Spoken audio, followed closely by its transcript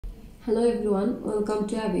Hello everyone, welcome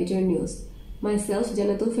to Aviator News. Myself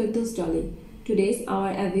Janatul Firdaus Dolly. Today's our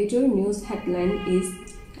Aviator News headline is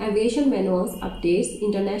Aviation Manuals Updates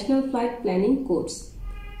International Flight Planning Codes.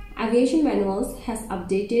 Aviation Manuals has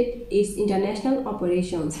updated its international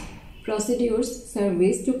operations, procedures,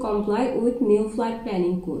 service to comply with new flight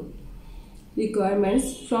planning code.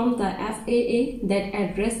 Requirements from the FAA that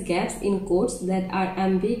address gaps in codes that are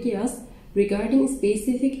ambiguous regarding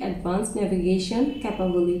specific advanced navigation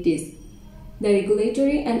capabilities. The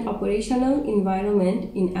regulatory and operational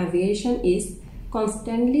environment in aviation is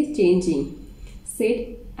constantly changing,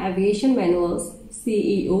 said Aviation Manuals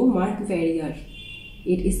CEO Mark Verrier.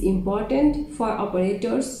 It is important for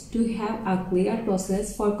operators to have a clear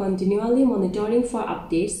process for continually monitoring for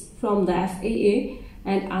updates from the FAA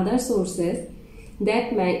and other sources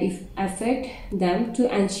that may affect them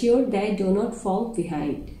to ensure they do not fall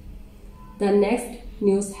behind. The next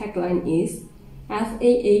news headline is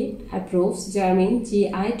FAA approves German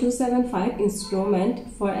GI-275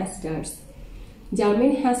 instrument for ASTARS.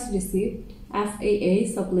 Germany has received FAA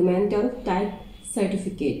supplemental type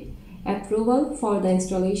certificate approval for the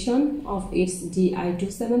installation of its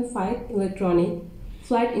GI-275 electronic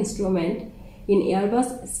flight instrument in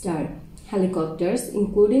Airbus STAR helicopters,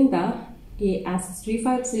 including the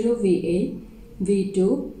AS350VA,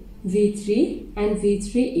 V2, V3 and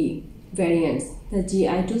V3E variants. The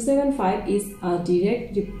GI-275 is a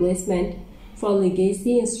direct replacement for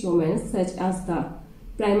legacy instruments such as the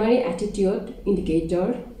primary attitude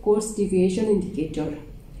indicator, course deviation indicator,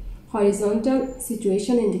 horizontal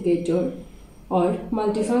situation indicator, or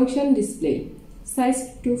multifunction display.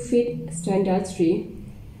 Size to fit standard 3,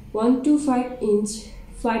 1 to 5 inch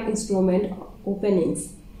flight instrument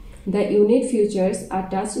openings. The unit features a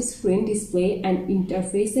touchscreen display and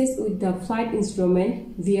interfaces with the flight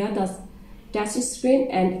instrument via the touchscreen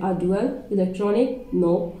and a dual electronic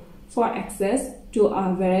knob for access to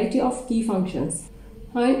a variety of key functions.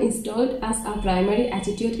 When installed as a primary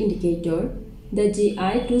attitude indicator, the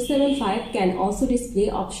GI-275 can also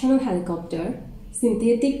display optional helicopter,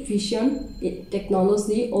 synthetic vision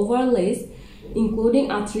technology overlays,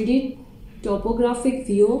 including a 3D topographic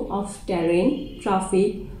view of terrain,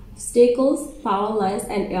 traffic, obstacles, power lines,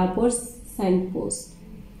 and airport signposts.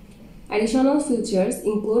 Additional features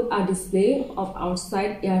include a display of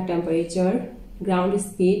outside air temperature, ground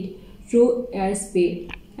speed, true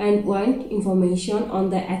airspeed, and wind information on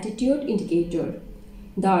the attitude indicator.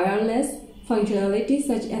 The wireless functionality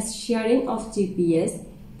such as sharing of GPS,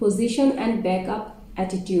 position and backup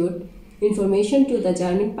attitude information to the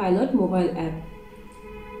German pilot mobile app.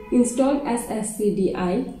 Installed as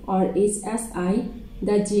SCDI or HSI,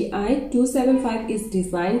 the GI-275 is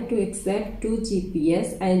designed to accept 2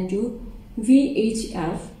 GPS and 2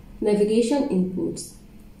 VHF navigation inputs.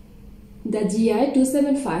 The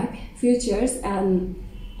GI-275 features an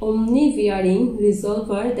omni-varying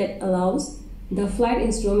resolver that allows the flight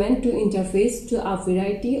instrument to interface to a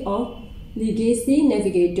variety of legacy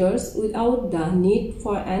navigators without the need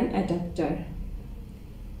for an adapter.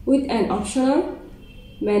 With an optional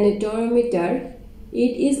magnetometer,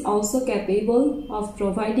 it is also capable of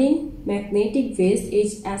providing magnetic-based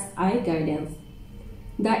HSI guidance.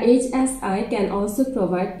 The HSI can also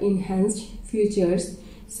provide enhanced features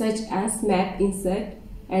such as map inset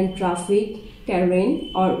and traffic,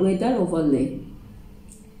 terrain, or weather overlay.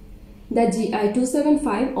 The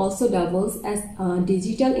GI-275 also doubles as a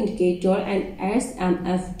digital indicator and adds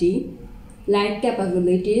MFD light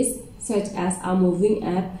capabilities such as a moving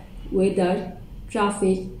app, weather,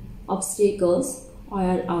 traffic, obstacles,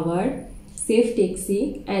 oil hour, safe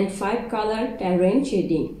taxi, and 5-color terrain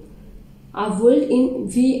shading. A built-in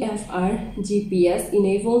VFR GPS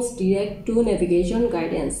enables direct-to navigation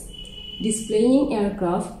guidance, displaying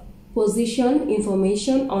aircraft position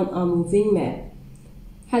information on a moving map.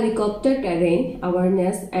 Helicopter terrain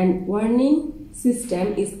awareness and warning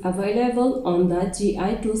system is available on the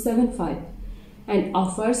GI-275 and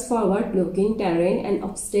offers forward-looking terrain and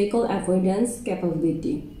obstacle avoidance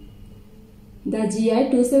capability. The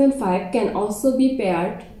GI-275 can also be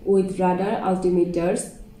paired with radar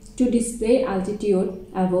altimeters to display altitude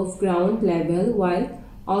above ground level while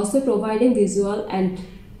also providing visual and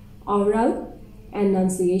oral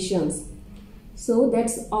enunciations. So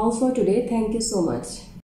that's all for today. Thank you so much.